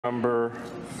number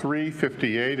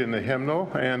 358 in the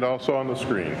hymnal and also on the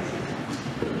screen.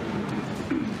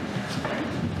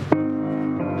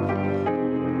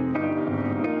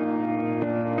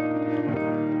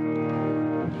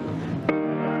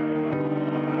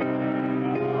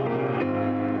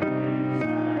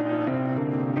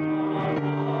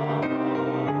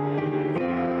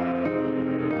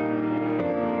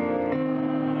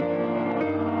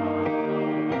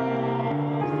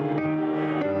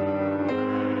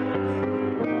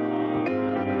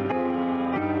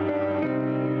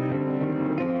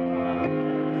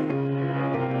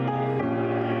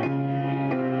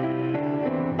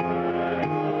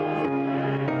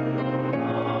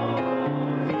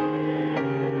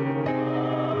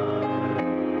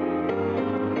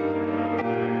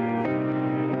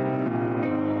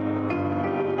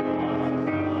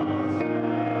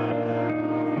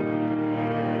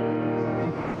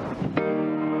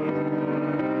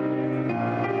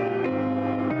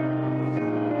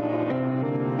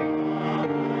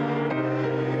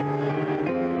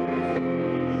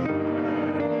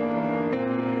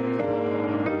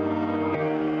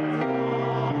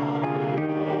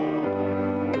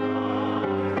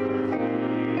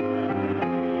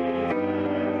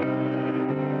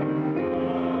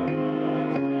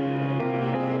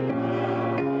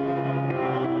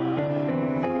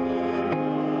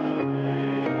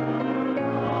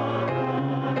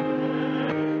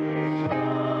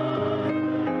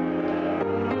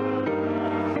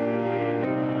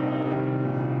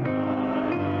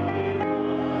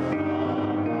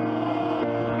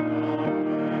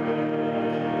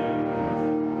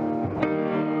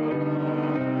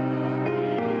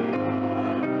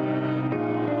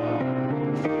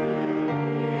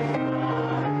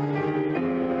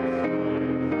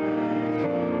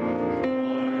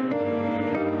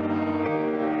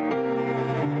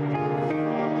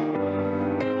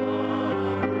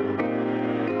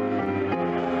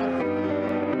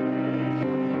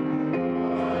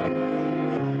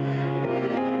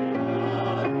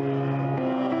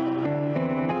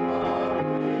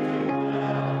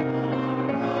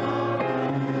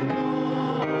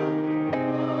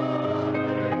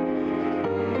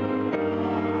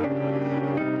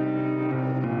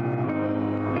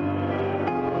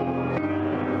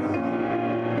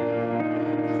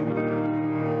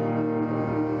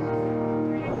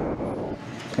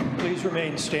 Please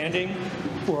remain standing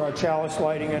for our chalice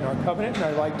lighting and our covenant, and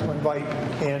I'd like to invite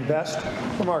Ann Best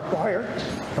from our choir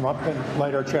to come up and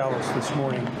light our chalice this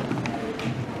morning.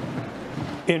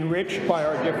 Enriched by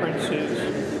our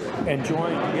differences and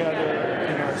joined together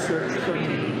in our search for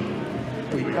meaning,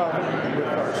 we covenant with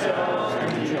ourselves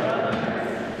and each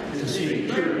other to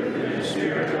seek truth in the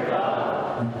spirit of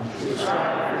God, to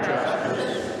strive for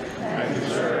justice, and to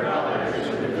serve others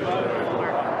with a joyful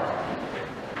heart.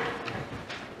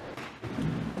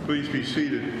 Please be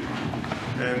seated.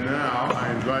 And now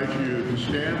I invite you to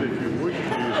stand if you wish to do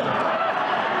so.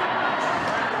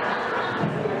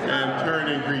 And turn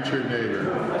and greet your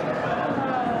neighbor.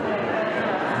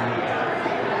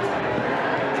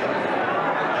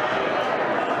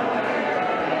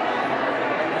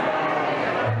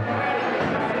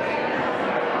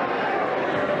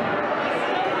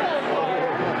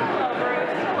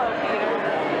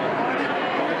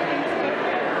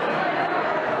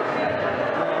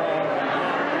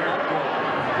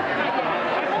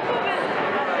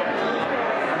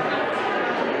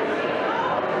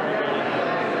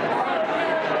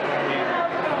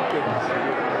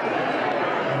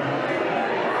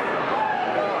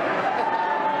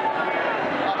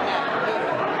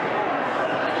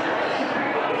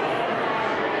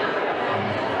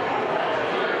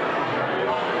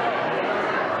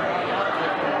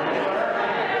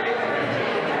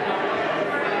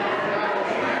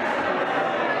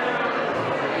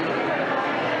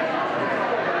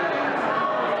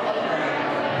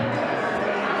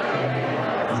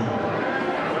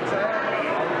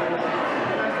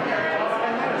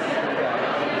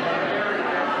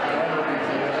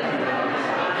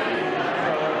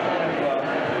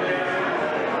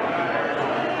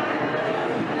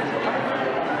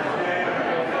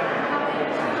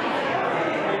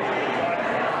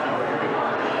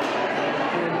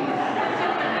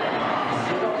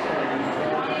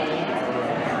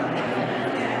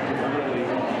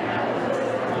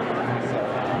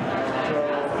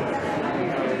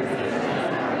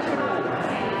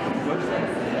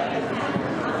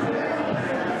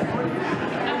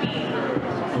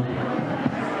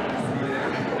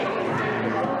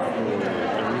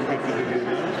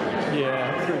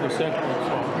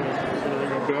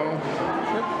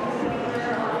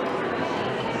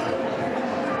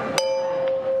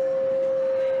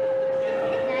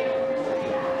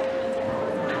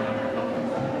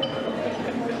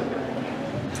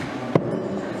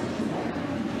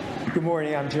 Good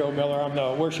morning, I'm Joe Miller. I'm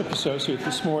the worship associate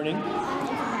this morning.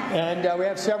 And we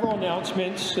have several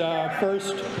announcements.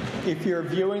 First, if you're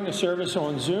viewing the service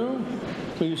on Zoom,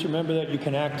 please remember that you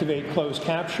can activate closed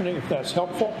captioning if that's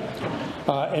helpful.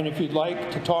 And if you'd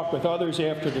like to talk with others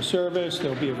after the service,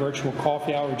 there'll be a virtual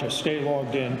coffee hour. Just stay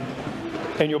logged in,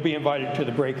 and you'll be invited to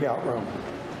the breakout room.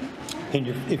 And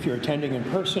if you're attending in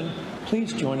person,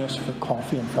 please join us for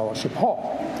coffee in Fellowship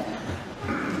Hall.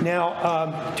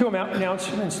 Now, two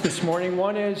announcements this morning.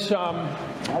 One is,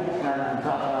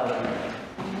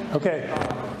 okay.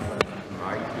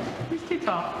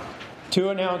 Two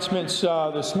announcements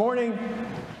this morning.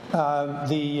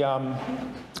 The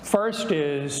first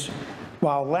is,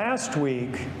 while last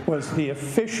week was the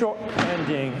official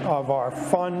ending of our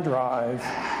fund drive,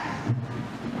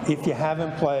 if you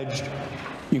haven't pledged,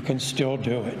 you can still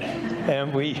do it.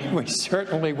 And we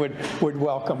certainly would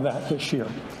welcome that this year.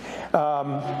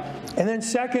 And then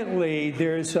secondly,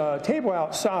 there's a table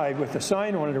outside with a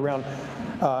sign on it around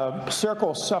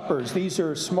circle suppers. These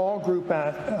are small group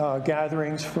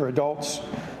gatherings for adults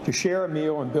to share a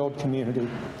meal and build community.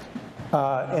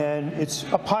 And it's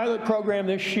a pilot program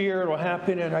this year. It'll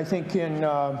happen I think in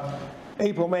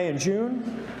April, May, and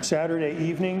June, Saturday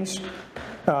evenings.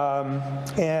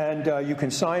 And you can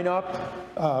sign up,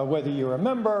 whether you're a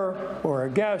member or a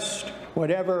guest,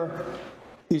 whatever.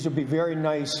 These will be very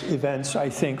nice events, I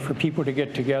think, for people to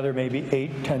get together, maybe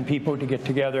 8, 10 people to get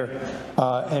together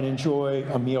and enjoy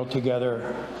a meal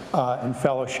together and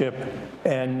fellowship,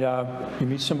 and you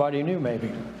meet somebody new,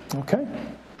 maybe. Okay?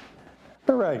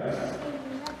 All right.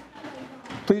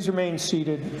 Please remain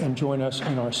seated and join us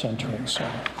in our centering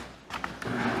song.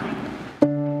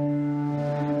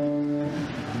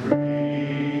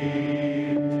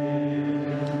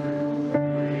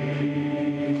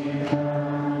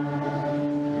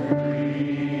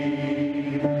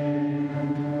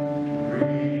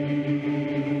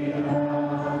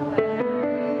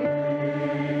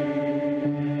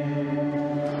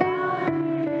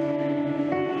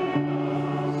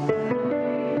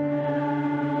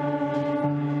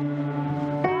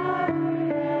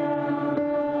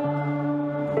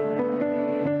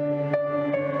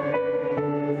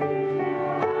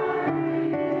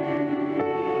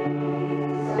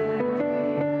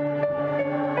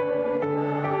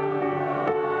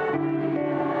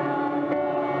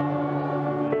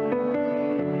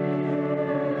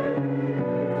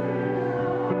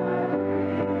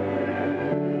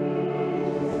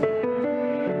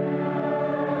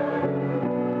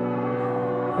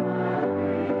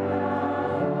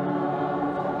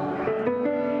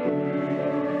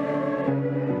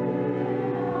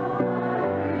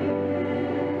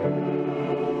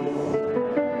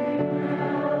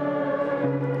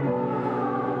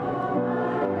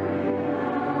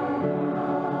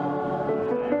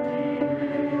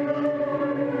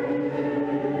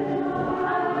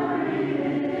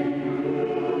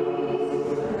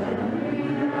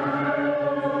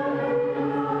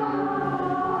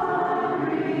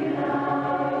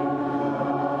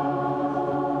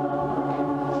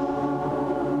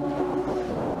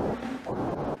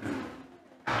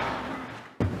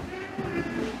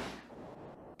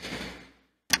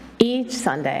 Each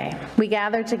Sunday, we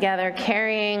gather together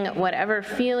carrying whatever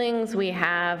feelings we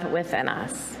have within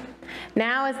us.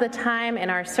 Now is the time in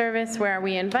our service where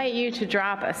we invite you to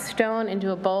drop a stone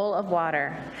into a bowl of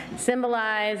water,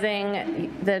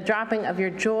 symbolizing the dropping of your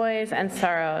joys and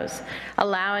sorrows,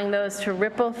 allowing those to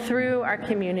ripple through our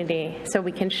community so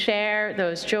we can share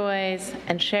those joys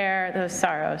and share those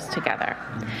sorrows together.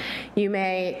 You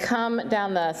may come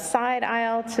down the side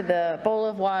aisle to the bowl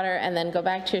of water and then go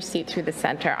back to your seat through the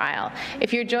center aisle.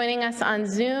 If you're joining us on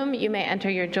Zoom, you may enter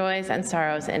your joys and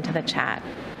sorrows into the chat.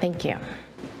 Thank you.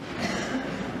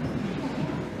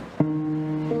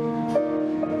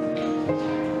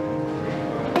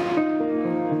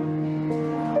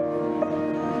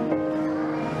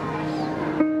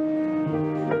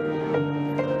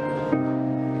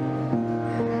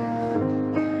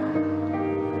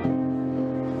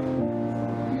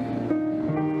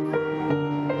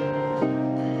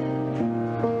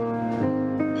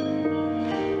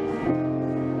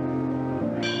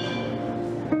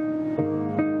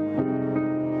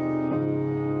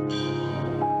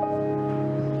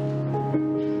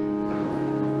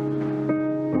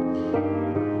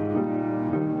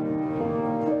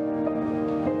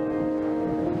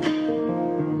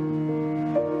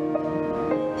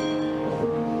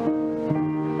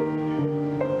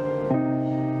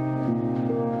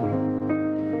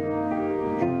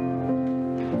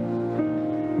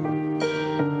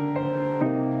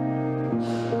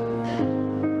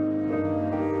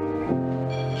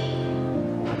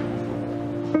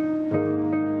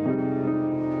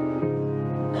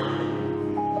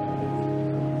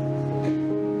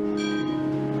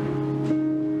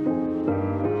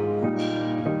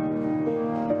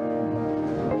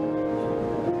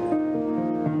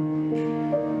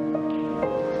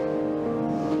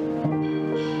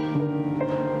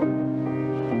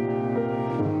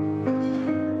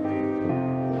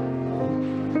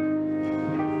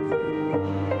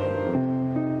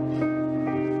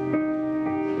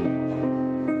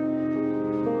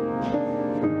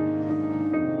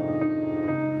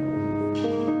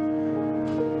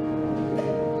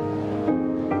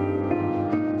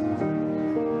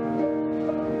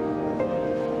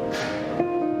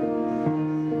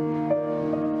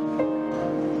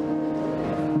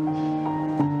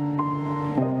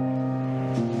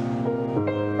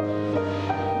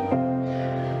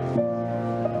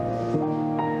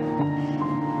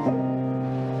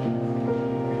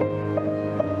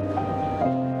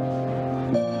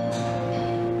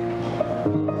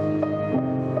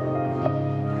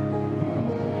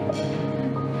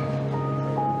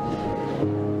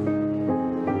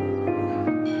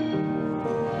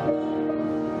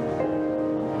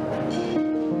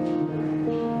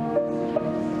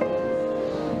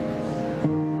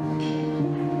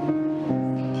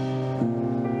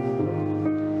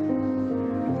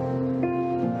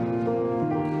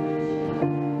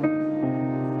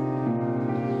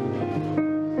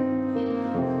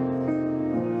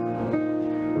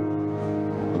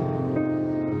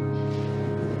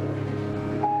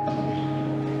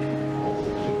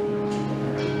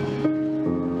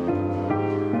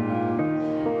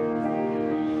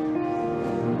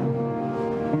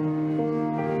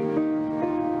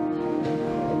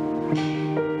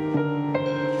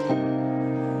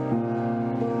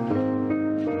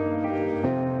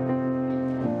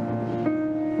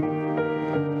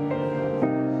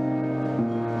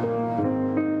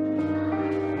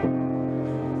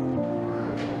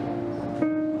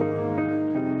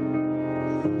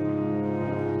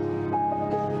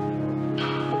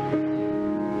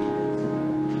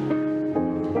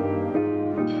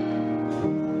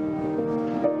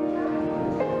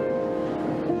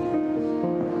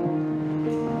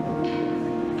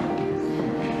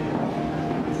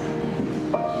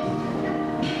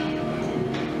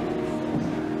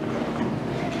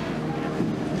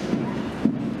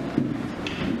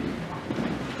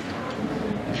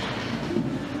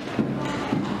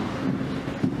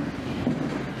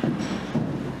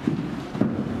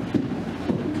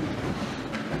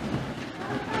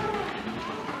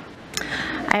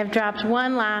 I have dropped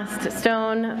one last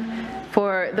stone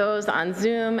for those on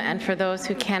Zoom and for those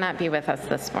who cannot be with us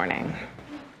this morning.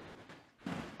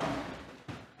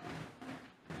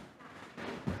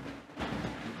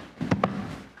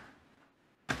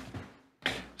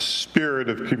 Spirit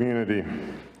of community,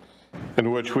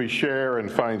 in which we share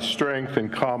and find strength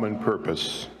and common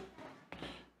purpose.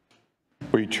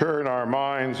 We turn our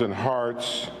minds and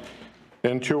hearts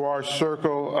into our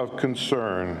circle of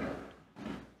concern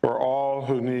for all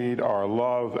who need our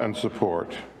love and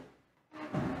support.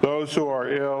 Those who are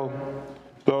ill,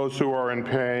 those who are in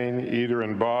pain, either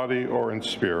in body or in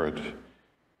spirit,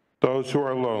 those who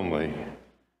are lonely,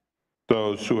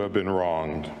 those who have been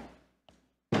wronged.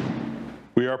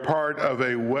 We are part of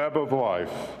a web of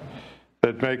life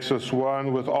that makes us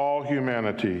one with all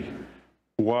humanity,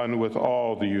 one with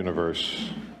all the universe.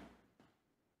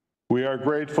 We are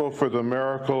grateful for the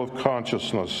miracle of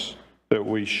consciousness that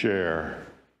we share,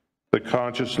 the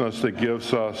consciousness that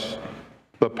gives us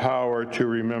the power to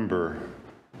remember,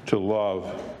 to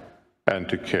love, and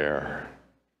to care.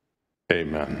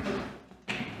 Amen.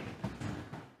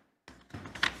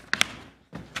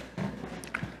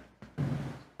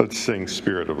 Let's sing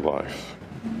Spirit of Life.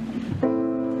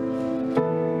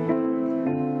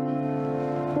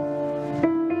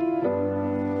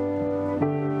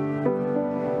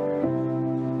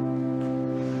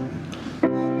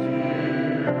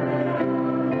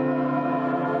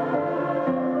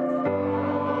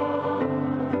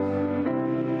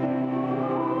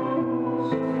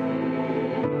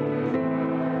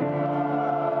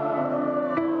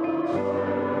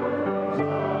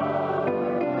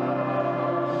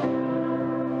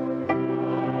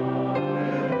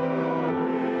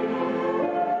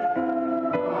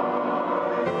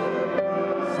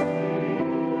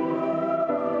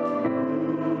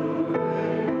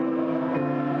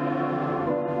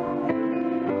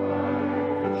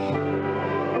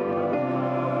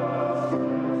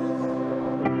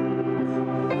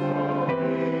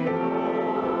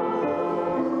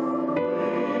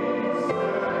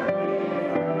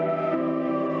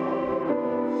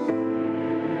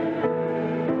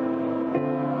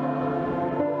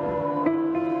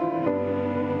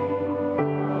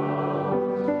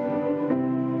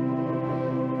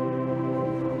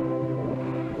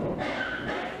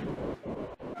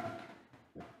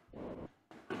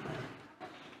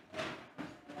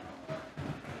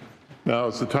 Now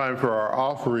it's the time for our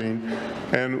offering,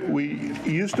 and we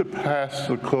used to pass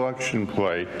the collection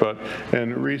plate, but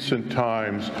in recent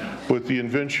times, with the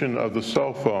invention of the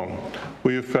cell phone,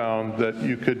 we have found that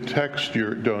you could text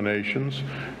your donations,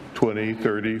 20,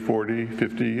 30, 40,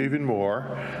 50, even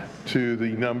more, to the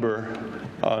number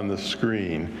on the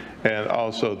screen. And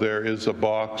also there is a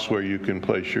box where you can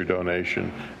place your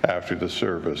donation after the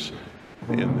service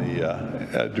in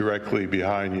the directly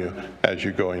behind you as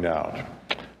you're going out.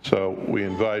 So we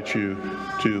invite you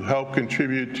to help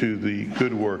contribute to the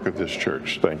good work of this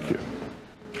church. Thank you.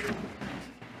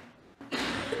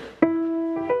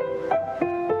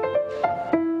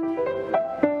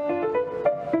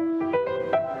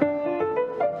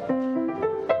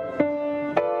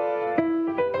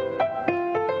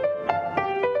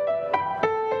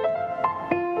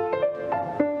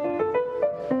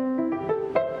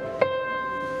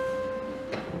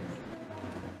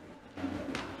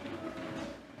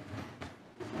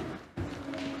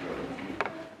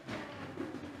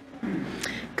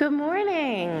 Good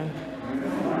morning.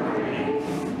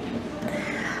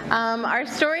 Our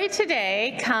story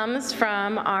today comes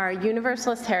from our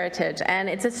Universalist heritage, and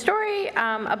it's a story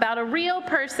about a real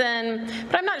person,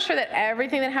 but I'm not sure that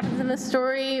everything that happens in the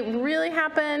story really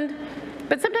happened.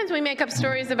 But sometimes we make up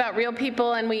stories about real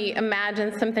people and we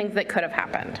imagine some things that could have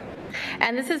happened.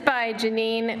 And this is by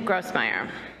Janine Grossmeyer.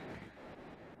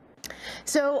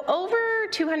 So over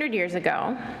 200 years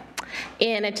ago,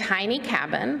 in a tiny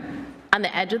cabin on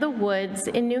the edge of the woods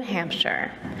in New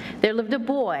Hampshire, there lived a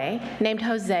boy named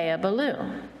Hosea Ballou.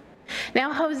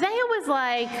 Now, Hosea was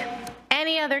like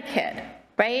any other kid,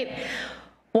 right?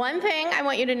 One thing I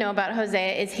want you to know about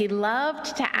Hosea is he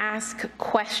loved to ask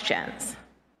questions.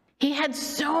 He had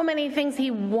so many things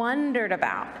he wondered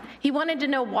about. He wanted to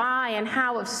know why and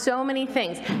how of so many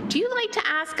things. Do you like to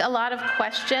ask a lot of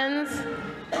questions?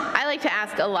 I like to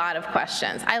ask a lot of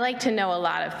questions. I like to know a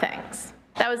lot of things.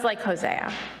 That was like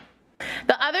Hosea.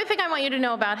 The other thing I want you to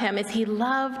know about him is he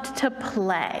loved to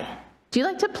play. Do you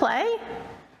like to play?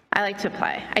 I like to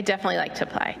play. I definitely like to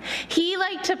play. He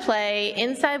liked to play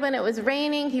inside when it was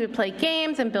raining. He would play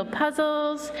games and build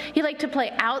puzzles. He liked to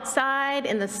play outside.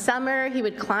 In the summer, he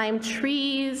would climb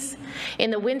trees. In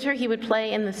the winter, he would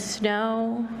play in the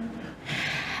snow.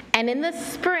 And in the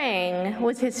spring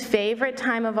was his favorite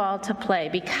time of all to play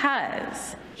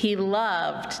because he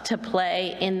loved to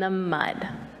play in the mud.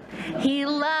 He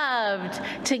loved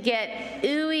to get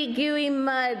ooey gooey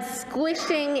mud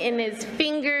squishing in his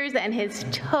fingers and his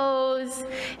toes.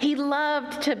 He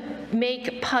loved to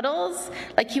make puddles,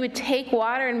 like he would take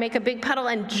water and make a big puddle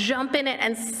and jump in it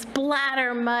and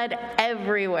splatter mud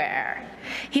everywhere.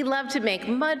 He loved to make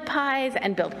mud pies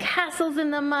and build castles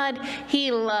in the mud.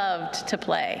 He loved to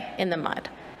play in the mud.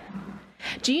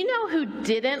 Do you know who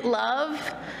didn't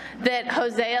love that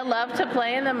Hosea loved to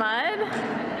play in the mud?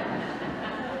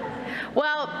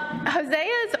 Well,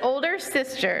 Hosea's older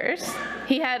sisters,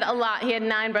 he had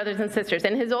 9 brothers and sisters,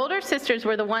 and his older sisters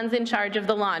were the ones in charge of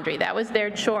the laundry. That was their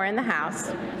chore in the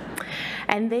house.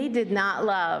 And they did not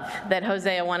love that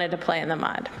Hosea wanted to play in the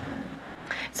mud.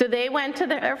 So they went to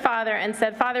their father and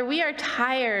said, "Father, we are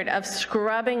tired of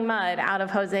scrubbing mud out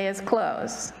of Hosea's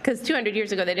clothes." Because 200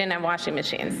 years ago, they didn't have washing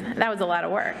machines. That was a lot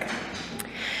of work.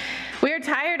 "We are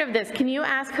tired of this. Can you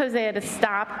ask Hosea to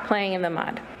stop playing in the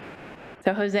mud?"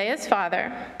 So Hosea's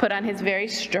father put on his very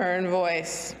stern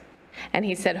voice, and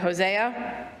he said,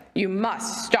 "Hosea, you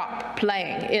must stop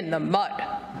playing in the mud."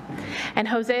 And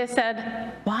Hosea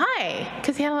said, "Why?"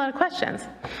 Because he had a lot of questions.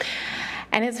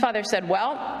 And his father said,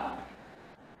 "Well,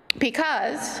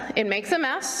 because it makes a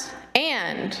mess,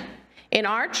 and in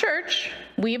our church,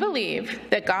 we believe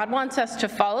that God wants us to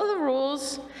follow the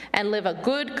rules and live a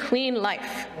good, clean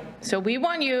life. So we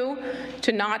want you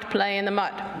to not play in the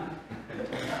mud."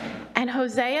 And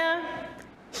Hosea,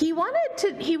 he wanted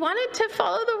to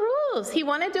follow the rules. He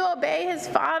wanted to obey his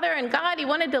father and God. He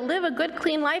wanted to live a good,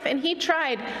 clean life, and he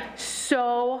tried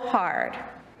so hard.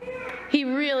 He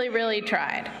really, really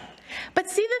tried. But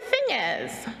see, the thing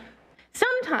is,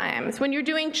 sometimes when you're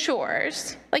doing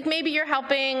chores, like maybe you're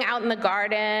helping out in the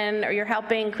garden or you're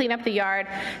helping clean up the yard,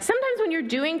 sometimes when you're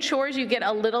doing chores, you get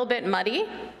a little bit muddy.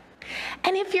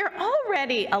 And if you're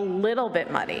already a little bit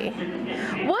muddy,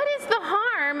 what is the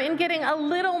harm in getting a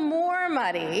little more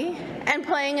muddy and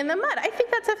playing in the mud? I think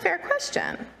that's a fair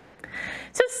question.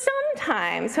 So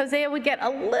sometimes Hosea would get a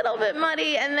little bit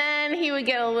muddy, and then he would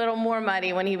get a little more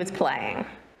muddy when he was playing.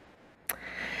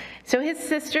 So his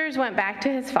sisters went back to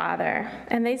his father,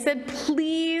 and they said,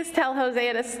 "Please tell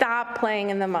Hosea to stop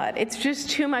playing in the mud. It's just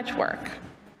too much work."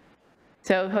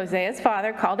 So Hosea's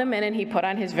father called him in, and he put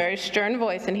on his very stern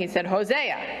voice, and he said,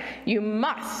 "Hosea, you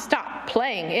must stop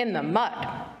playing in the mud."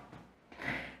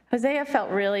 Hosea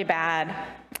felt really bad,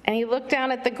 and he looked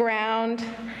down at the ground,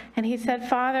 and he said,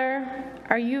 "Father,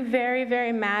 are you very,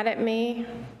 very mad at me?"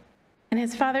 And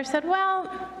his father said, "Well,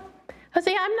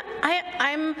 Hosea,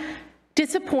 I'm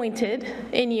disappointed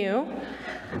in you.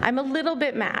 I'm a little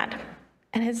bit mad."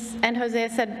 And Hosea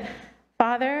said,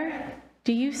 "Father,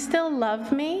 do you still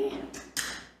love me?"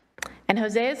 And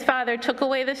Hosea's father took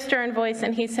away the stern voice,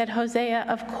 and he said, "Hosea,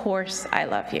 of course I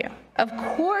love you. Of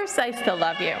course I still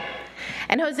love you."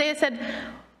 And Hosea said,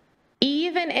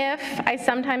 "Even if I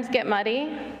sometimes get muddy?"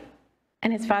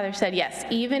 And his father said, "Yes,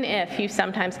 even if you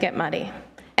sometimes get muddy."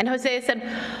 And Hosea said,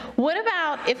 "What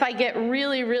about if I get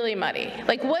really, really muddy?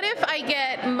 Like, what if I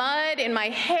get mud in my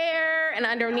hair and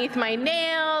underneath my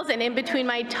nails and in between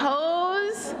my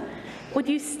toes? Would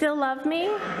you still love me?"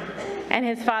 And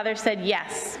his father said,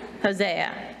 "Yes, Hosea,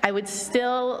 I would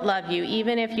still love you,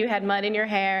 even if you had mud in your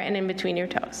hair and in between your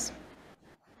toes."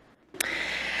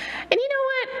 And you know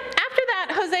what? After that,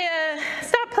 Hosea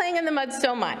stopped playing in the mud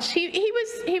so much.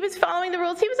 He was following the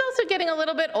rules. He was also getting a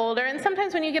little bit older, and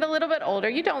sometimes when you get a little bit older,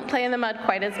 you don't play in the mud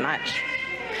quite as much.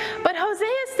 But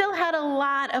Hosea still had a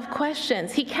lot of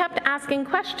questions. He kept asking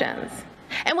questions.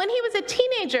 And when he was a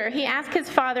teenager, he asked his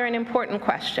father an important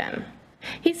question.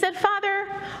 He said, "Father,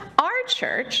 our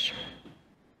church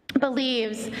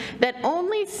believes that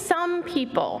only some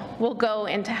people will go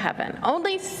into heaven.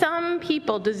 Only some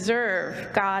people deserve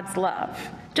God's love.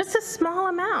 Just a small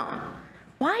amount.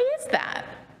 Why is that?"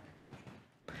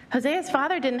 Hosea's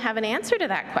father didn't have an answer to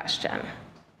that question.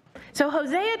 So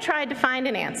Hosea tried to find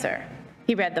an answer.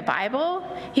 He read the Bible,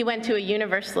 he went to a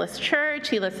Universalist church,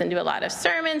 he listened to a lot of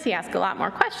sermons, he asked a lot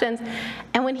more questions,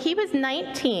 and when he was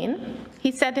 19,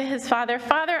 he said to his father,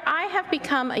 "Father, I have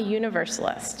become a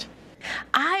Universalist.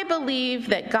 I believe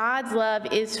that God's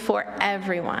love is for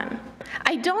everyone.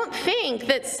 I don't think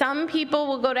that some people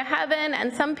will go to heaven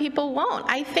and some people won't.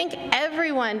 I think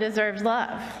everyone deserves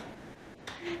love."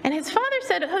 And his father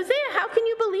said, "Hosea, how can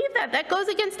you believe that? That goes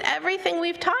against everything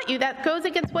we've taught you. That goes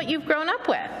against what you've grown up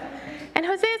with." And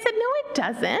Hosea said, "No, it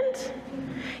doesn't.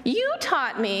 You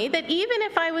taught me that even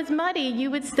if I was muddy, you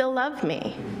would still love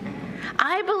me.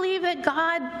 I believe that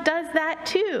God does that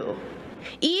too.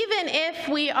 Even if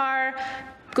we are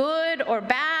good or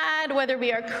bad bad, whether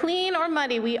we are clean or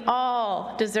muddy, we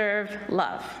all deserve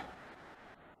love.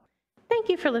 Thank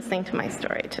you for listening to my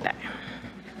story today.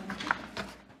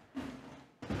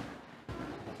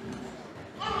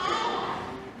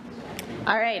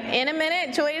 All right, in a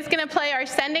minute, Joy is going to play our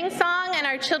sending song, and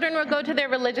our children will go to their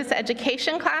religious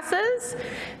education classes.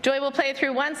 Joy will play it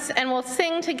through once, and we'll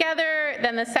sing together.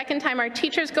 Then the second time, our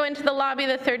teachers go into the lobby.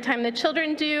 The third time, the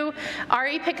children do.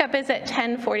 RE pickup is at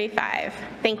 10:45.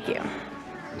 Thank you.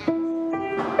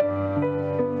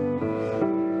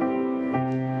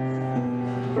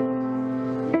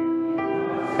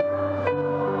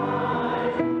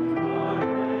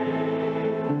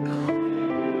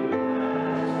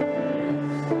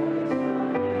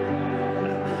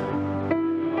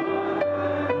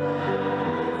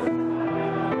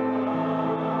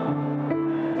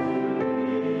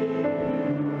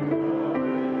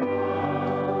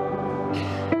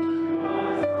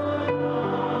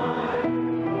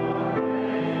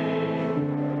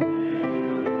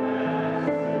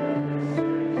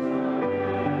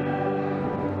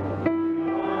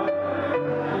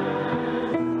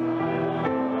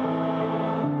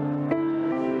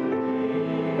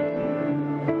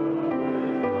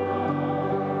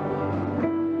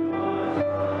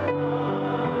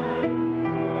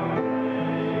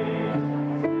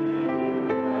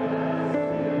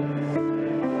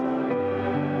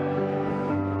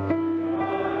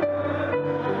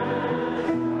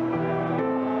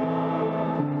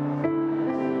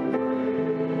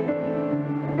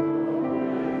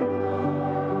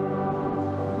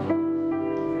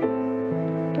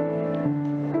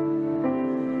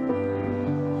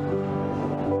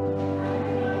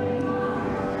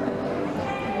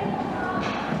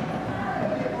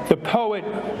 The poet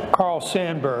Carl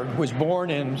Sandburg was born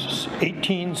in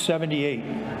 1878,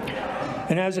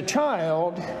 and as a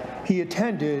child, he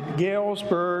attended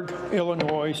Galesburg,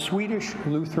 Illinois Swedish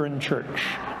Lutheran Church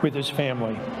with his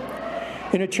family.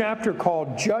 In a chapter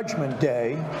called Judgment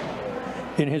Day,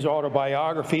 in his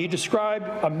autobiography, he described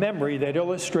a memory that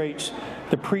illustrates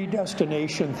the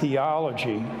predestination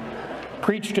theology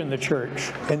preached in the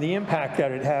church and the impact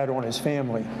that it had on his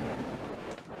family.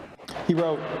 He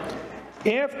wrote,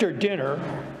 "After dinner,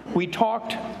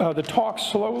 the talk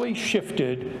slowly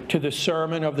shifted to the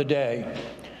sermon of the day.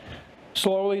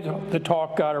 Slowly, the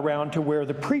talk got around to where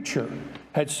the preacher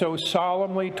had so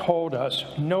solemnly told us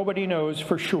nobody knows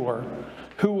for sure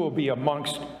who will be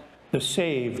amongst the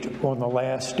saved on the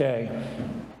last day.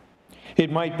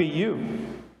 It might be you.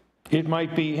 It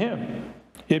might be him.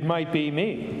 It might be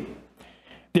me.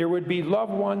 There would be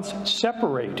loved ones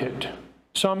separated,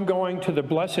 some going to the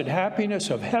blessed happiness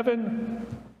of heaven,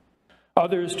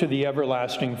 others to the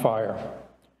everlasting fire.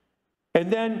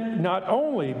 And then not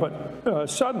only, but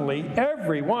suddenly,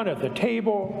 everyone at the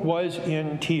table was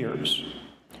in tears.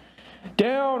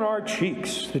 Down our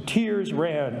cheeks, the tears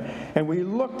ran, and we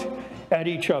looked at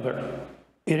each other.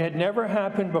 It had never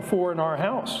happened before in our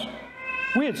house.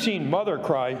 We had seen Mother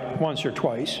cry once or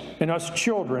twice, and us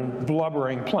children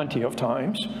blubbering plenty of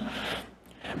times,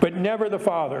 but never the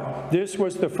Father. This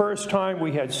was the first time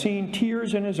we had seen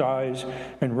tears in his eyes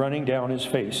and running down his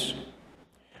face.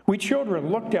 We children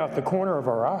looked out the corner of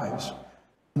our eyes.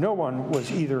 No one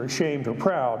was either ashamed or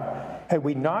proud. Had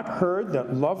we not heard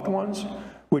that loved ones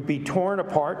would be torn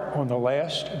apart on the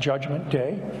last judgment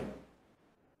day?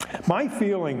 My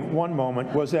feeling one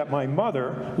moment was that my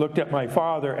mother looked at my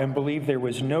father and believed there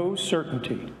was no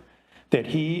certainty that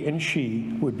he and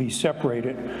she would be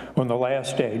separated on the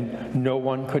last day. No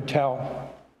one could tell.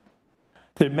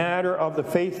 The matter of the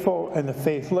faithful and the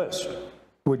faithless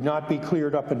would not be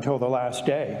cleared up until the last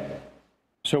day.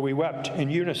 So we wept in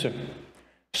unison.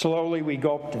 Slowly we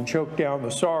gulped and choked down the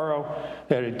sorrow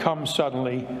that had come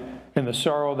suddenly and the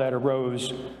sorrow that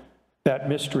arose, that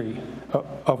mystery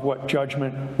of what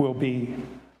judgment will be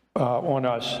on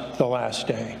us the last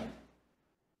day.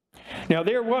 Now,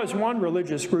 there was one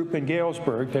religious group in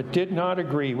Galesburg that did not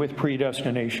agree with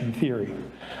predestination theory.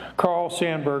 Carl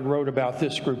Sandburg wrote about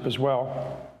this group as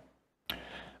well.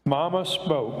 Mama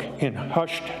spoke in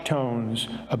hushed tones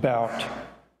about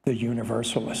the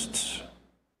Universalists.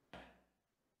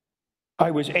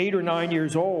 I was 8 or 9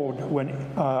 years old when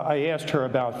I asked her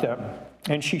about them,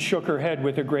 and she shook her head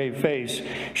with a grave face.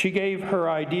 She gave her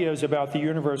ideas about the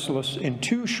Universalists in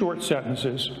 2 short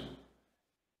sentences.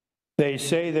 They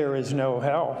say there is no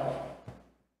hell,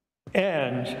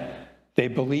 and they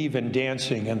believe in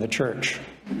dancing in the church.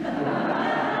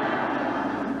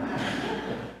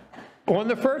 On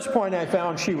the first point, I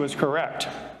found she was correct,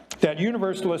 that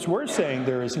Universalists were saying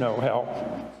there is no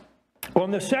hell.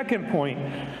 On the second point,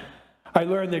 I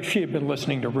learned that she had been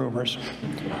listening to rumors.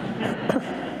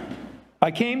 I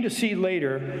came to see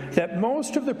later that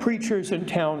most of the preachers in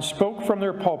town spoke from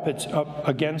their pulpits up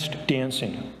against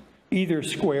dancing, either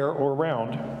square or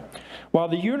round, while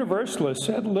the Universalists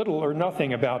said little or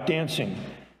nothing about dancing,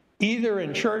 either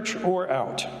in church or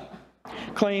out,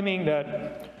 claiming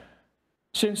that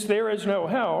since there is no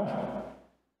hell,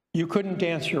 you couldn't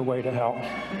dance your way to hell.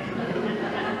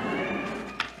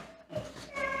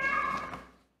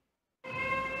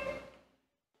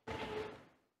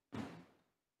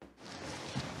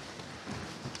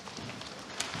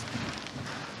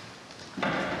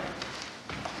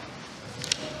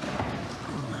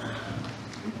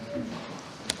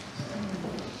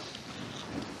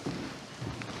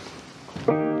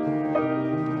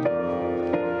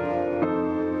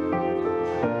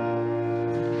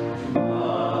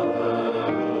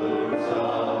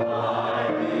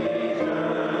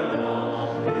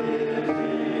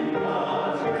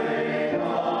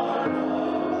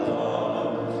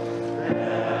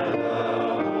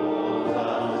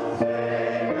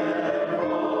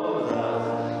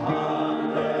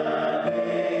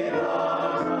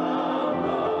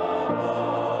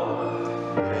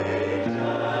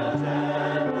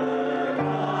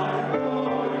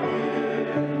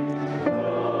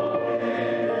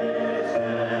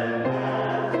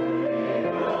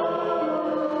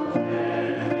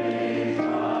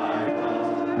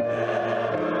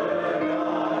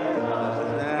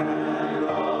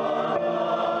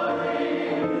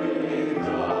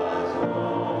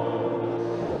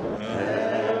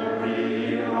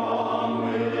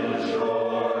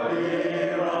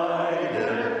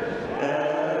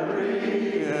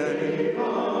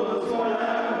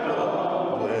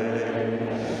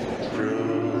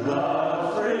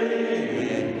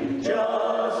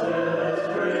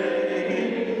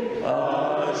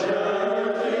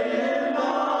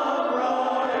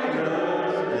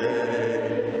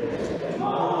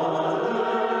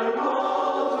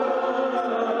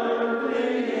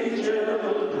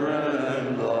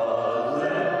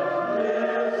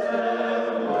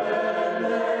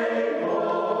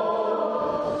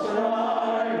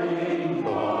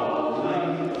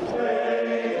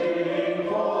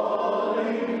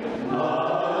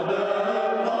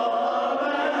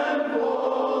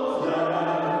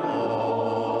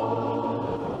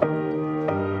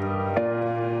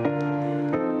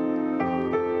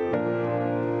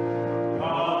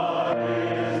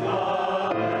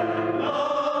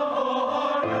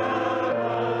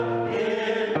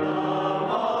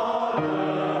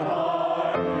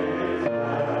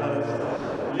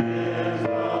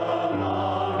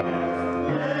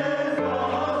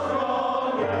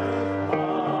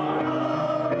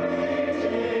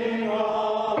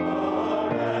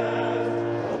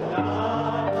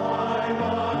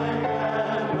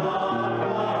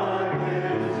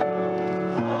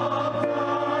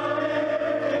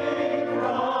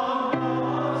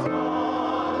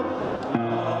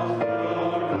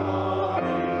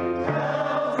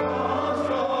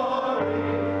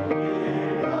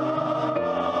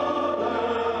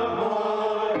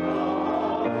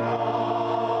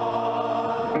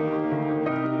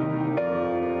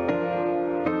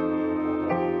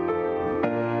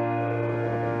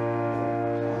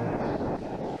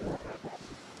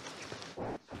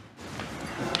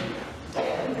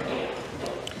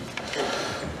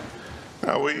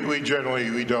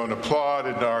 We don't applaud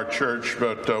in our church,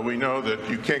 but we know that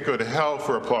you can't go to hell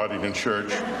for applauding in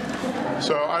church.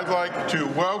 So I'd like to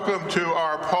welcome to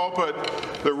our pulpit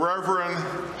the Reverend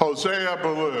Hosea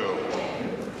Ballou.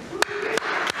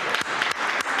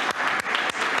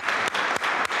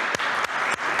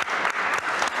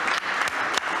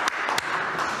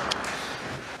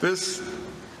 This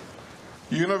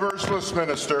Universalist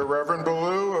minister, Reverend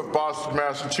Ballou of Boston,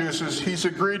 Massachusetts, he's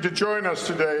agreed to join us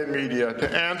today in media to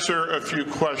answer a few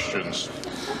questions.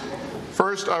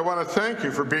 First, I want to thank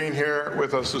you for being here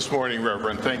with us this morning,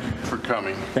 Reverend. Thank you for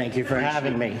coming. Thank you for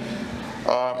having me.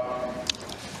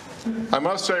 I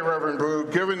must say, Reverend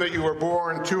Ballou, given that you were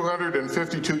born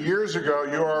 252 years ago,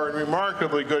 you are in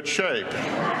remarkably good shape.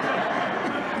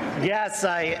 Yes,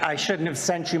 I shouldn't have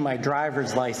sent you my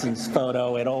driver's license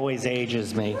photo. It always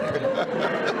ages me.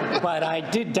 But I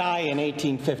did die in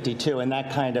 1852, and that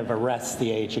kind of arrests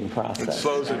the aging process. It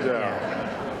slows it down. Yeah.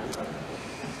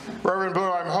 Reverend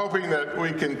Ballou, I'm hoping that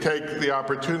we can take the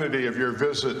opportunity of your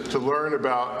visit to learn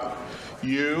about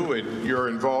you and your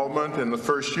involvement in the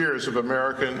first years of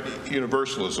American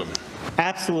Universalism.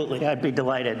 Absolutely, I'd be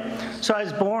delighted. So I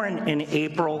was born in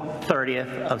April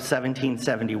 30th of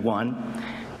 1771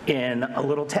 in a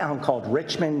little town called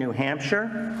Richmond, New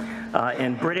Hampshire,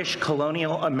 in British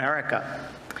colonial America.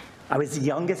 I was the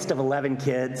youngest of 11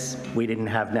 kids. We didn't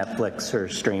have Netflix or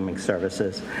streaming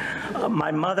services.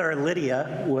 My mother,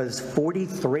 Lydia, was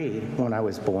 43 when I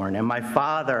was born, and my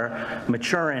father,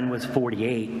 Maturin, was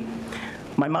 48.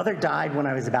 My mother died when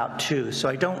I was about 2, so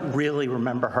I don't really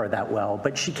remember her that well,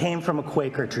 but she came from a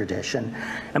Quaker tradition.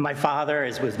 And my father,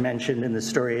 as was mentioned in the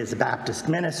story, is a Baptist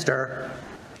minister.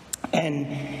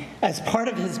 And as part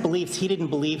of his beliefs, he didn't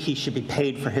believe he should be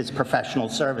paid for his professional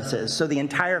services. So the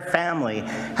entire family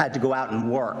had to go out and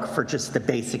work for just the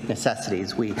basic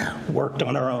necessities. We worked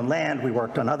on our own land, we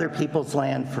worked on other people's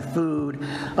land for food,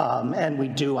 and we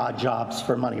do odd jobs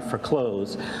for money for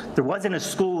clothes. There wasn't a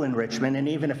school in Richmond, and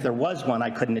even if there was one, I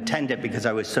couldn't attend it because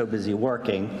I was so busy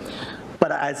working.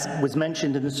 But as was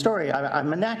mentioned in the story,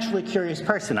 I'm a naturally curious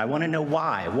person. I want to know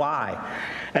why?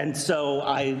 And so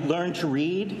I learned to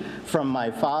read from my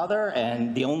father,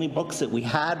 and the only books that we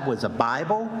had was a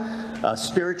Bible, a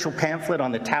spiritual pamphlet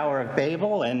on the Tower of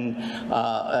Babel, and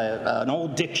an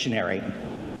old dictionary.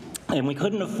 And we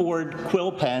couldn't afford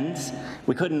quill pens.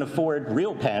 We couldn't afford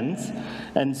real pens.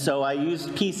 And so I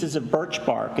used pieces of birch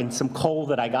bark and some coal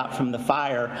that I got from the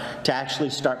fire to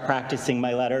actually start practicing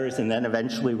my letters and then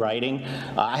eventually writing.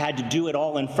 I had to do it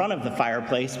all in front of the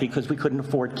fireplace because we couldn't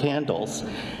afford candles.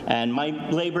 And my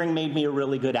laboring made me a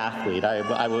really good athlete.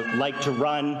 I would like to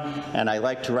run, and I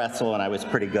liked to wrestle, and I was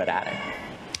pretty good at it.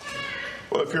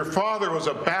 Well, if your father was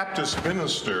a Baptist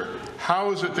minister,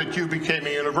 how is it that you became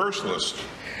a Universalist?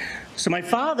 So my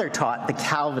father taught the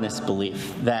Calvinist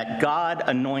belief that God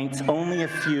anoints only a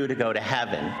few to go to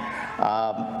heaven,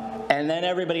 and then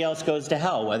everybody else goes to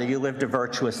hell, whether you lived a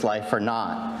virtuous life or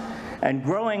not. And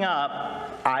growing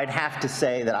up, I'd have to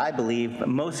say that I believe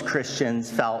most Christians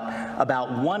felt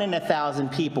about 1 in 1,000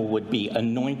 people would be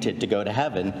anointed to go to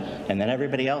heaven, and then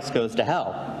everybody else goes to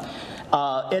hell.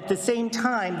 At the same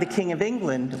time, the King of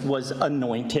England was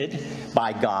anointed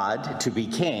by God to be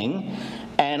king,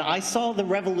 and I saw the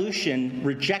revolution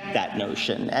reject that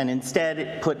notion and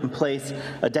instead put in place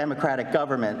a democratic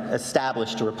government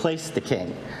established to replace the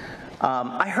king.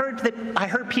 I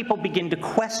heard people begin to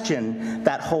question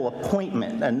that whole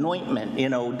appointment, anointment. You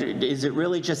know, is it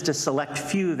really just a select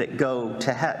few that go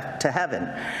to heaven?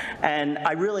 And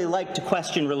I really like to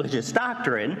question religious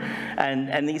doctrine,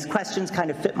 and these questions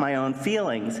kind of fit my own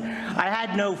feelings. I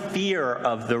had no fear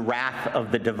of the wrath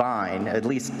of the divine, at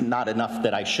least not enough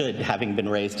that I should, having been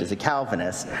raised as a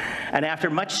Calvinist. And after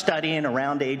much studying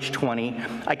around age 20,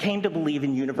 I came to believe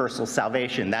in universal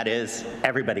salvation. That is,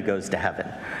 everybody goes to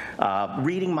heaven.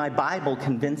 Reading my Bible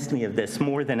convinced me of this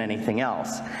more than anything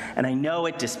else. And I know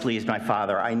it displeased my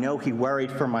father. I know he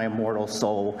worried for my immortal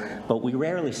soul, but we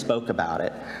rarely spoke about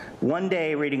it. One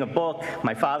day, reading a book,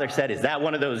 my father said, "Is that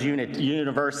one of those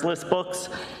Universalist books?"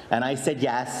 And I said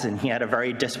yes, and he had a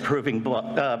very disapproving look.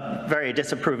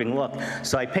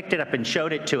 So I picked it up and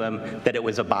showed it to him that it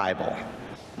was a Bible.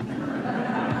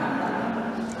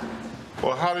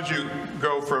 Well, how did you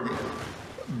go from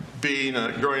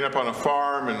growing up on a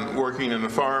farm and working in a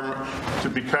farm to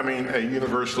becoming a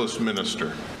Universalist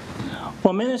minister?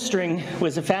 Well, ministering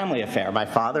was a family affair. My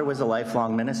father was a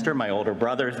lifelong minister. My older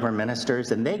brothers were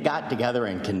ministers, and they got together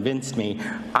and convinced me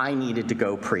I needed to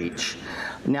go preach.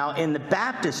 Now, in the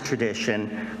Baptist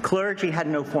tradition, clergy had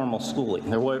no formal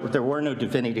schooling. There were no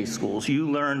divinity schools.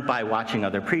 You learned by watching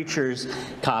other preachers,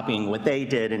 copying what they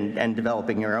did, and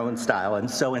developing your own style. And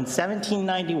so in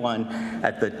 1791,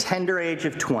 at the tender age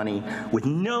of 20, with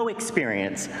no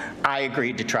experience, I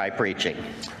agreed to try preaching.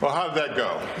 Well, how did that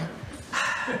go?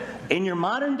 In your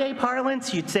modern day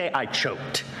parlance, you'd say I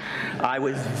choked. I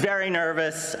was very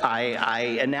nervous.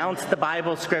 I announced the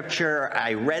Bible scripture,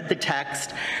 I read the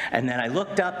text, and then I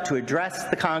looked up to address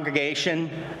the congregation.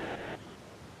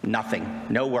 Nothing,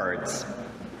 no words.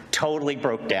 Totally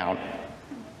broke down.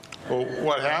 Well,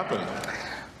 what happened?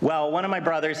 Well, one of my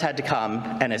brothers had to come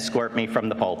and escort me from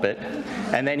the pulpit,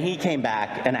 and then he came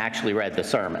back and actually read the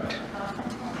sermon.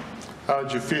 How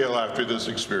did you feel after this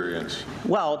experience?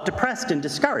 Well, depressed and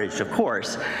discouraged, of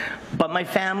course. But my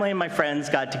family and my friends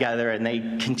got together and they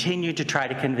continued to try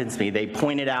to convince me. They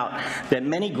pointed out that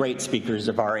many great speakers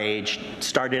of our age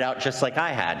started out just like I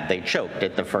had. They choked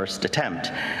at the first attempt.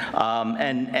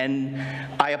 And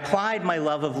I applied my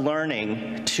love of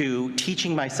learning to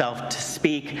teaching myself to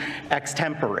speak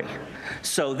extempore.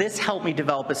 So this helped me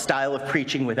develop a style of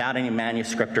preaching without any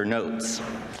manuscript or notes.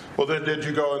 Well, then did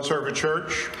you go and serve a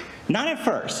church? Not at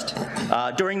first.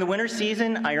 During the winter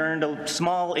season, I earned a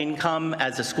small income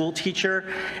as a school teacher.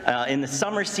 In the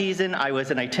summer season, I was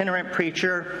an itinerant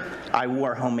preacher. I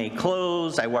wore homemade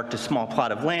clothes. I worked a small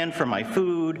plot of land for my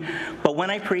food. food. But when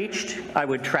I preached, I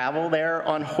would travel there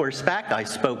on horseback. I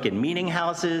spoke in meeting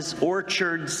houses,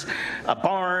 orchards,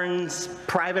 barns,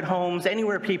 private homes,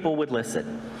 anywhere people would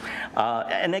listen.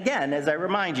 And again, as I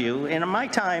remind you, in my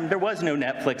time, there was no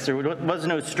Netflix, there was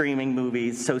no streaming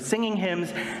movies, so singing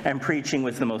hymns and preaching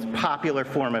was the most popular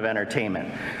form of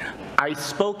entertainment. I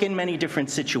spoke in many different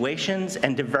situations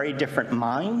and to very different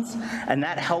minds, and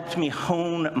that helped me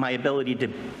hone my ability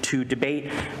to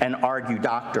debate and argue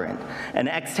doctrine. And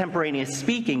extemporaneous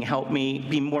speaking helped me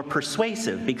be more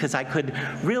persuasive because I could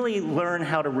really learn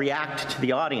how to react to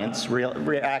the audience,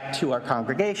 react to our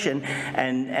congregation,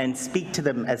 and speak to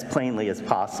them as plainly as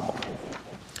possible.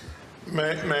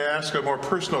 May I ask a more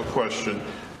personal question?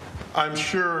 I'm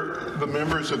sure the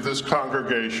members of this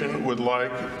congregation would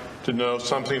like to know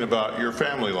something about your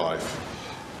family life.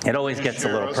 It always gets a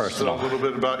little personal. A little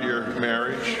bit about your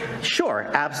marriage? Sure,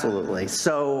 absolutely.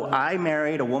 So I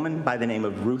married a woman by the name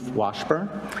of Ruth Washburn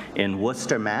in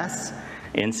Worcester, Mass.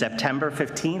 In September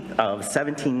 15th of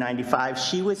 1795.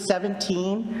 She was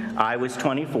 17, I was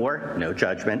 24, no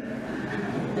judgment.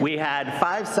 We had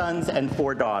 5 sons and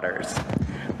 4 daughters.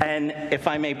 And if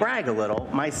I may brag a little,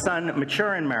 my son,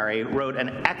 Mature and Mary, wrote an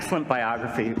excellent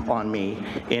biography on me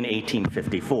in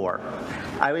 1854.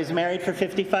 I was married for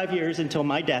 55 years until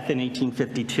my death in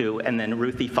 1852, and then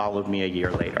Ruthie followed me a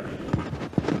year later.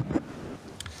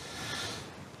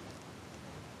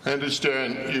 I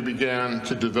understand you began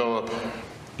to develop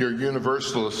your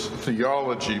Universalist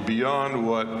theology beyond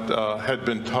what had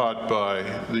been taught by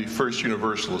the first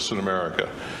Universalists in America.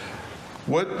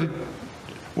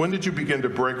 When did you begin to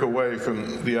break away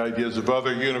from the ideas of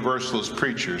other Universalist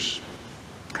preachers?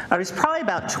 I was probably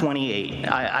about 28.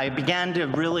 I began to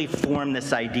really form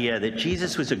this idea that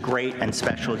Jesus was a great and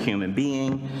special human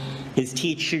being. His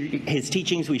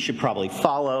teachings we should probably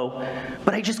follow,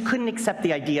 but I just couldn't accept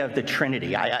the idea of the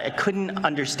Trinity. I couldn't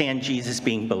understand Jesus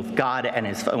being both God and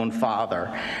his own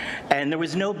Father, and there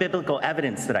was no biblical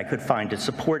evidence that I could find to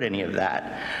support any of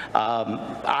that.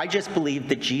 I just believed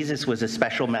that Jesus was a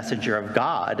special messenger of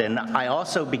God, and I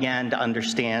also began to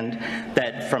understand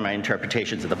that from my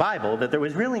interpretations of the Bible that there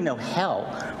was really no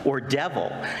hell or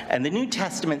devil, and the New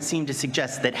Testament seemed to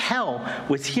suggest that hell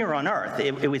was here on earth.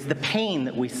 It was the pain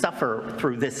that we suffer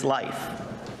through this life.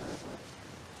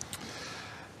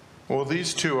 Well,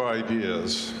 these two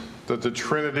ideas, that the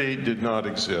Trinity did not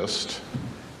exist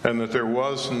and that there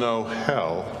was no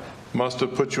hell, must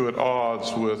have put you at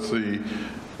odds with the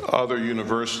other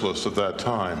Universalists of that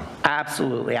time.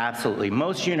 Absolutely, absolutely.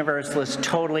 Most Universalists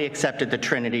totally accepted the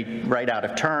Trinity right out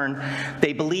of turn.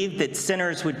 They believed that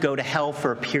sinners would go to hell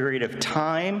for a period of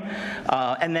time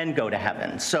and then go to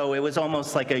heaven. So it was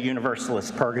almost like a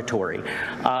Universalist purgatory.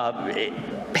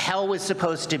 Hell was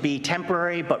supposed to be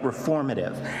temporary but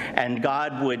reformative, and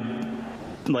God would,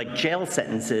 like jail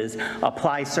sentences,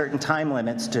 apply certain time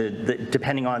limits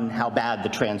depending on how bad the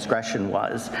transgression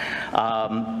was.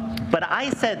 But I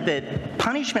said that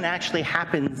punishment actually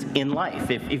happens in life.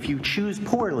 If you choose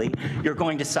poorly, you're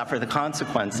going to suffer the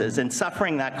consequences, and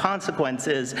suffering that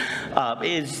consequences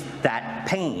is that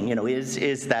pain,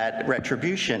 is that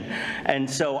retribution. And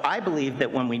so I believe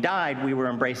that when we died, we were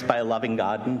embraced by a loving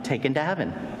God and taken to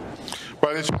heaven.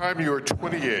 By the time you were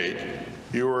 28,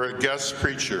 you were a guest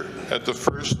preacher at the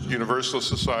First Universalist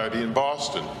Society in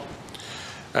Boston.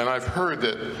 And I've heard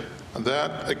that on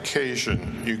that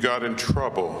occasion you got in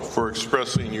trouble for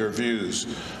expressing your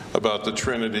views about the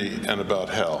Trinity and about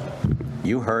hell.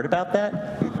 You heard about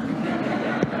that?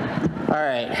 All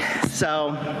right,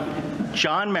 so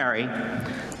John Murray,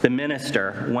 the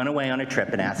minister, went away on a trip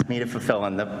and asked me to fulfill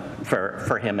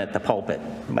for him at the pulpit.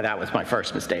 But that was my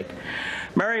first mistake.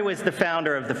 Murray was the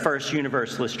founder of the first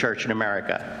Universalist church in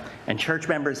America, and church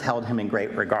members held him in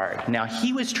great regard. Now,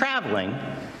 he was traveling,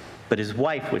 but his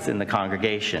wife was in the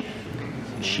congregation.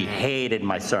 She hated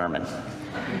my sermon.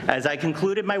 As I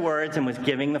concluded my words and was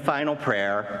giving the final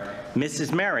prayer,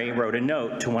 Mrs. Murray wrote a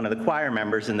note to one of the choir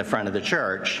members in the front of the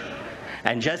church.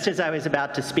 And just as I was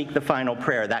about to speak the final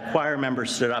prayer, that choir member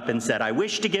stood up and said, "I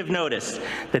wish to give notice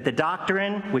that the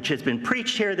doctrine which has been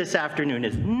preached here this afternoon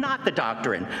is not the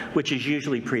doctrine which is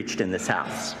usually preached in this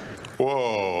house."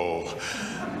 Whoa.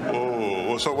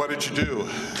 Whoa. So what did you do?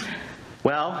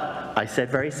 Well, I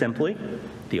said very simply,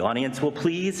 "The audience will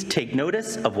please take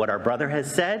notice of what our brother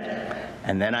has said,"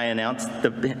 and then I announced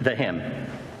the hymn.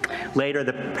 Later,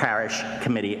 the parish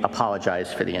committee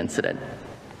apologized for the incident.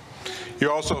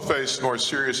 You also faced more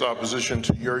serious opposition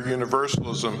to your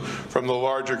universalism from the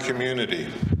larger community.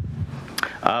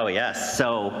 Oh, yes.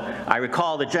 So I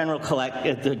recall the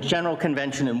General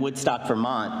Convention in Woodstock,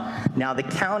 Vermont. Now, the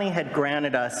county had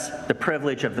granted us the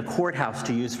privilege of the courthouse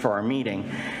to use for our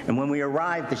meeting. And when we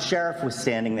arrived, the sheriff was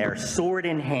standing there, sword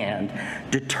in hand,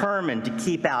 determined to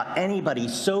keep out anybody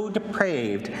so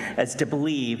depraved as to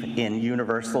believe in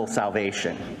universal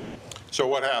salvation. So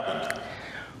what happened?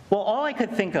 Well, all I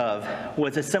could think of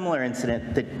was a similar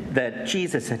incident that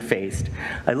Jesus had faced.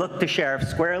 I looked the sheriff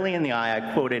squarely in the eye.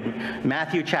 I quoted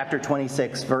Matthew chapter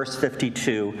 26, verse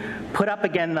 52, "Put up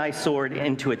again thy sword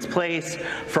into its place,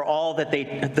 for all that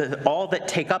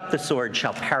take up the sword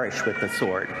shall perish with the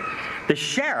sword." The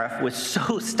sheriff was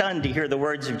so stunned to hear the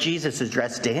words of Jesus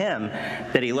addressed to him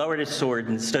that he lowered his sword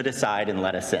and stood aside and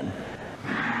let us in.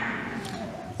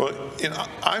 Well,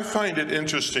 I find it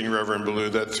interesting, Reverend Ballou,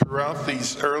 that throughout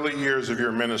these early years of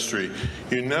your ministry,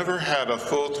 you never had a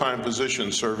full-time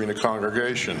position serving a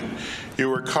congregation. You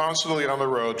were constantly on the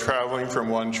road, traveling from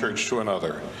one church to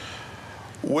another.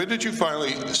 When did you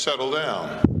finally settle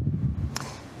down?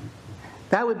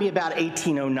 That would be about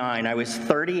 1809. I was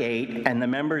 38, and the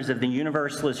members of the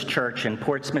Universalist Church in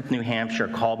Portsmouth, New Hampshire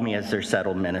called me as their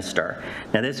settled minister.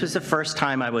 Now, this was the first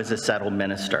time I was a settled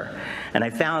minister, and I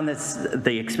found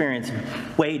the experience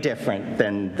way different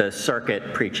than the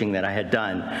circuit preaching that I had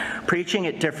done. Preaching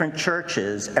at different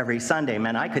churches every Sunday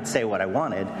meant I could say what I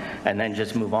wanted and then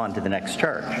just move on to the next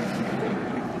church.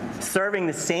 Serving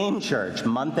the same church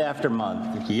month after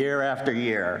month, year after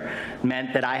year,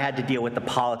 meant that I had to deal with the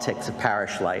politics of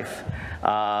parish life.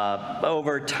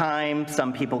 Over time,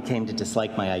 some people came to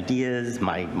dislike my ideas,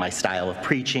 my style of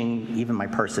preaching, even my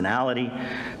personality.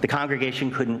 The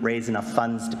congregation couldn't raise enough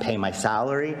funds to pay my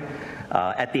salary.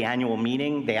 At the annual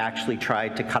meeting, they actually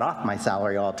tried to cut off my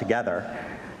salary altogether.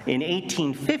 In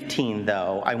 1815,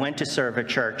 though, I went to serve a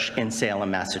church in Salem,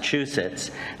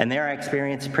 Massachusetts, and there I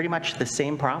experienced pretty much the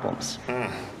same problems.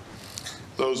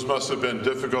 Those must have been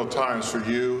difficult times for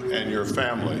you and your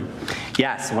family.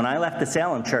 Yes, when I left the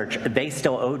Salem church, they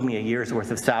still owed me a year's worth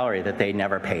of salary that they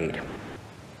never paid.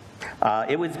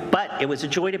 It was a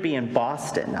joy to be in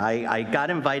Boston. I got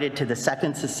invited to the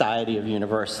Second Society of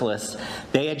Universalists.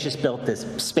 They had just built this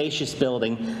spacious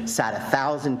building, sat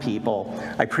 1,000 people.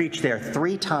 I preached there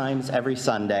 3 times every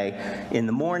Sunday. In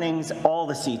the mornings, all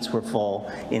the seats were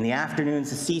full. In the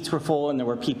afternoons, the seats were full, and there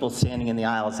were people standing in the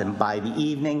aisles. And by the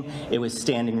evening, it was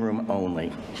standing room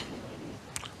only.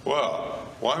 Well,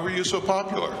 why were you so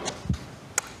popular?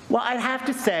 Well, I'd have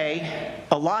to say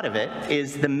a lot of it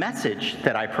is the message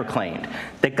that I proclaimed,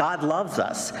 that God loves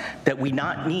us, that we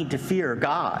not need to fear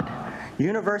God.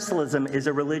 Universalism is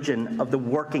a religion of the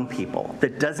working people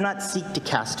that does not seek to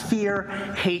cast fear,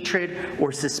 hatred,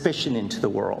 or suspicion into the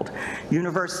world.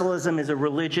 Universalism is a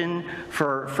religion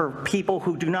for people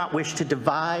who do not wish to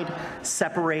divide,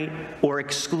 separate, or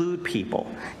exclude people.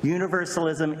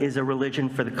 Universalism is a religion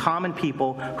for the common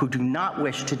people who do not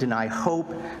wish to deny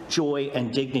hope, joy,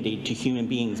 and dignity to human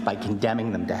beings by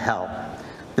condemning them to hell.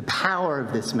 The power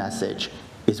of this message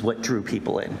is what drew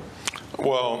people in.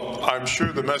 Well, I'm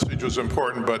sure the message was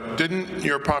important, but didn't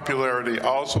your popularity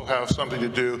also have something to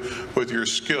do with your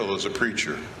skill as a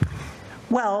preacher?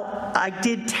 Well, I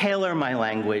did tailor my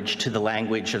language to the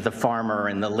language of the farmer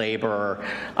and the laborer.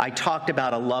 I talked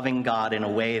about a loving God in a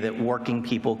way that working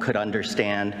people could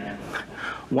understand.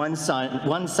 One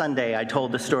Sunday, I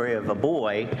told the story of a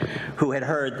boy who had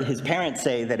heard his parents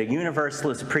say that a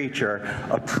Universalist preacher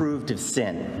approved of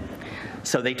sin.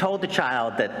 So they told the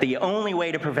child that the only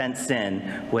way to prevent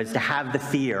sin was to have the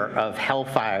fear of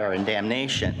hellfire and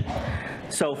damnation.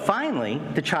 So finally,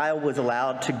 the child was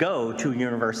allowed to go to a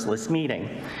Universalist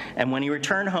meeting. And when he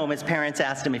returned home, his parents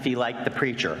asked him if he liked the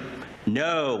preacher.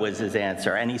 No was his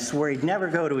answer, and he swore he'd never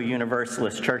go to a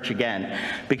Universalist church again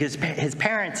because his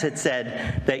parents had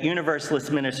said that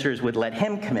Universalist ministers would let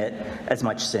him commit as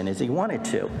much sin as he wanted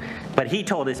to. But he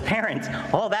told his parents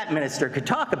all that minister could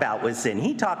talk about was sin.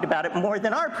 He talked about it more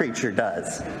than our preacher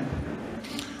does.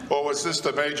 Well, was this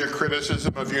the major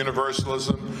criticism of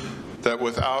Universalism, that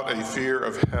without a fear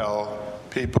of hell,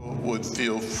 people would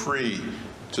feel free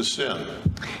to sin?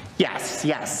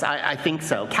 Yes, I think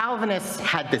so. Calvinists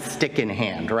had the stick in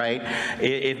hand, right?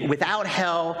 Without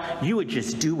hell, you would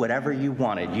just do whatever you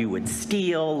wanted. You would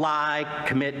steal, lie,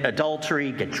 commit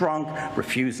adultery, get drunk,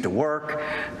 refuse to work.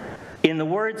 In the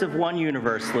words of one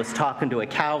Universalist talking to a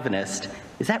Calvinist,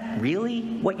 is that really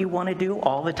what you want to do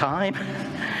all the time?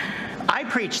 I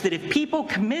preached that if people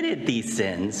committed these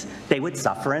sins, they would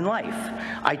suffer in life.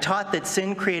 I taught that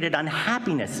sin created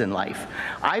unhappiness in life.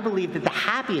 I believed that the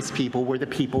happiest people were the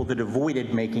people that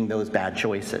avoided making those bad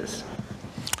choices.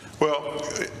 Well,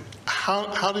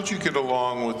 how did you get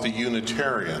along with the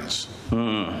Unitarians?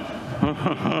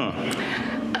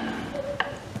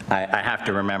 I have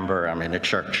to remember I'm in a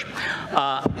church.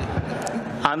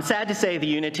 I'm sad to say the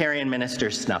Unitarian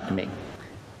ministers snubbed me.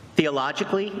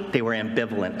 Theologically, they were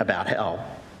ambivalent about hell,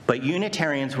 but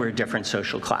Unitarians were a different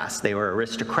social class. They were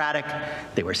aristocratic,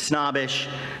 they were snobbish,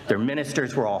 their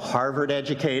ministers were all Harvard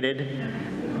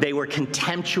educated, they were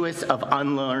contemptuous of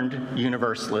unlearned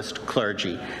Universalist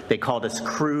clergy. They called us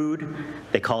crude,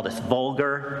 they called us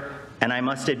vulgar, and I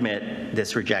must admit,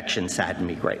 this rejection saddened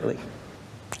me greatly.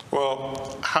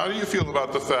 Well, how do you feel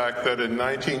about the fact that in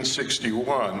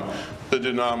 1961, the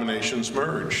denominations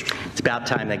merged? It's about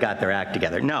time they got their act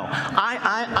together. No,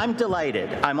 I'm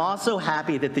delighted. I'm also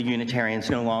happy that the Unitarians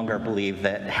no longer believe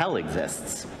that hell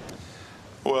exists.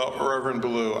 Well, Reverend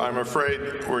Ballou, I'm afraid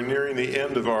we're nearing the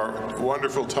end of our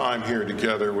wonderful time here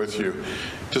together with you.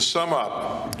 To sum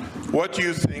up, what do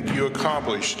you think you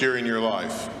accomplished during your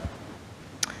life?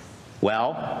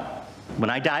 Well, when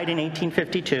I died in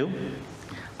 1852,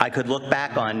 I could look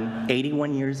back on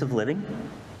 81 years of living,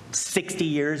 60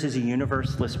 years as a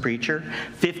Universalist preacher,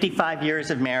 55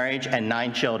 years of marriage, and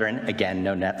 9 children. Again,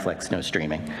 no Netflix, no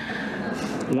streaming.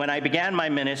 When I began my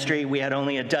ministry, we had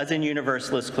only a dozen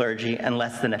Universalist clergy and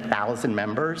less than 1,000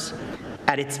 members.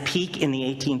 At its peak in the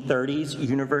 1830s,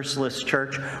 Universalist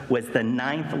Church was the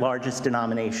 9th largest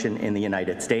denomination in the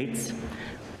United States.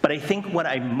 But I think what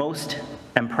I most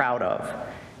am proud of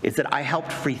is that I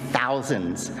helped free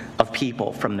thousands of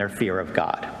people from their fear of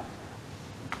God.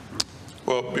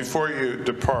 Well, before you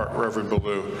depart, Reverend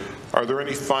Ballou, are there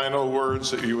any final words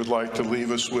that you would like to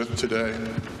leave us with today?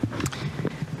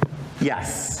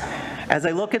 Yes. As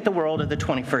I look at the world of the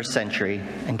 21st century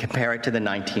and compare it to the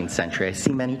 19th century, I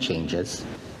see many changes.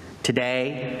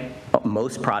 Today,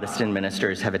 most Protestant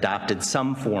ministers have adopted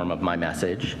some form of my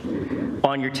message.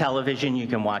 On your television, you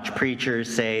can watch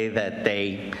preachers say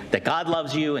that God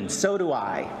loves you and so do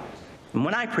I. And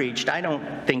when I preached, I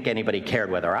don't think anybody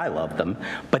cared whether I loved them,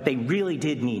 but they really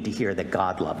did need to hear that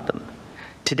God loved them.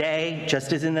 Today,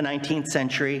 just as in the 19th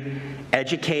century,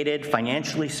 educated,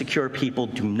 financially secure people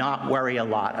do not worry a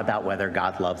lot about whether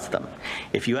God loves them.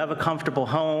 If you have a comfortable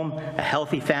home, a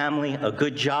healthy family, a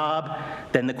good job,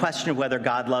 then the question of whether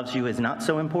God loves you is not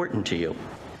so important to you.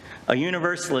 A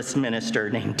Universalist minister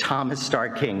named Thomas Starr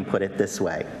King put it this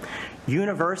way: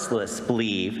 Universalists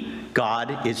believe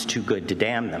God is too good to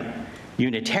damn them.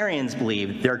 Unitarians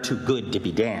believe they're too good to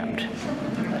be damned.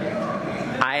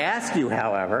 I ask you,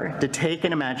 however, to take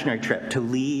an imaginary trip to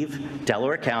leave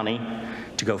Delaware County,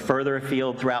 to go further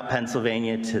afield throughout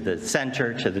Pennsylvania, to the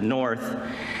center, to the north,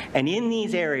 and in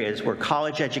these areas where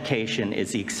college education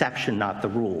is the exception, not the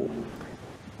rule,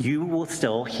 you will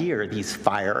still hear these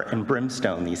fire and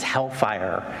brimstone, these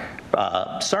hellfire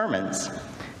sermons.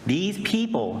 These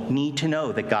people need to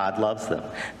know that God loves them.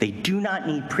 They do not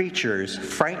need preachers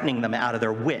frightening them out of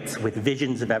their wits with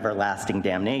visions of everlasting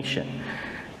damnation.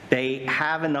 They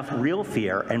have enough real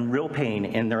fear and real pain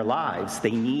in their lives.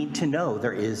 They need to know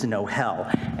there is no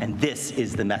hell, and this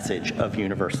is the message of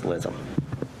universalism.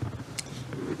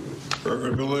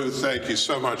 Reverend Ballou, thank you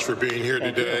so much for being here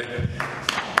today.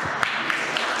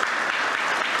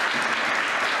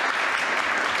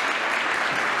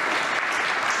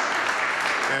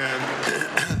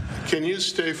 And can you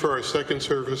stay for our second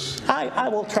service? I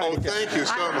will try. Oh, thank you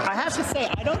so much. I have to say,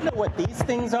 I don't know what these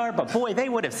things are, but boy, they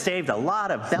would have saved a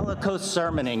lot of bellicose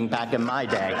sermoning back in my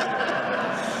day.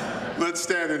 Let's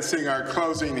stand and sing our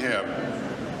closing hymn.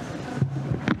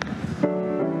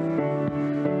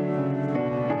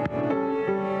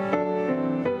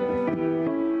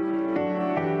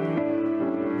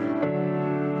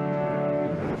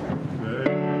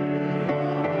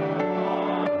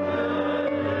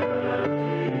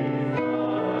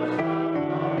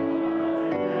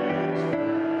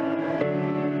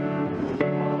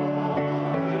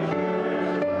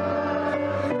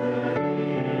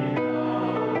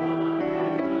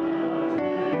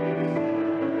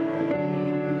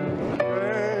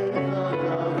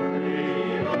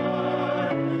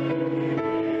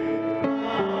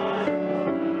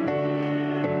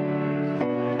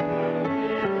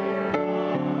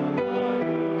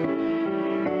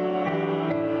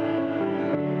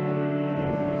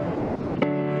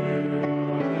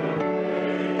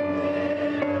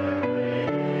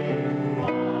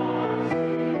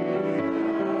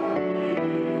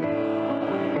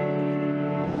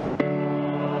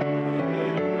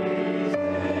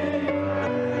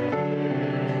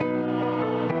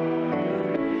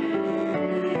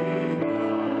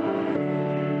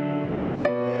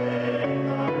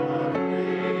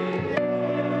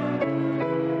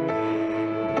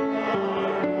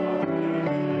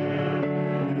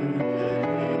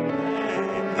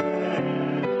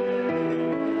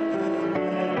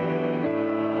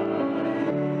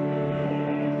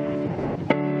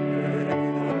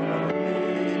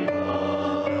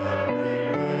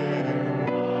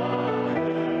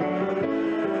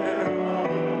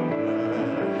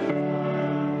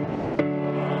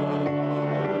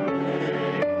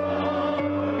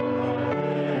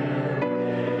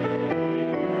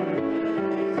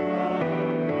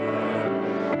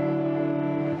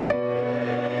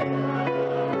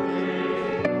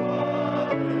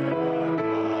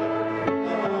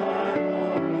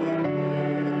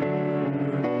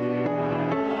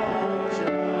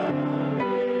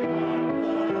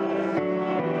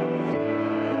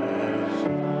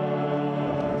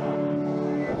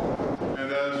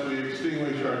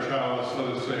 chalice, let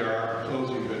us say our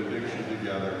closing benediction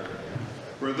together.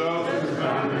 For those who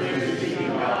come to seek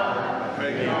God,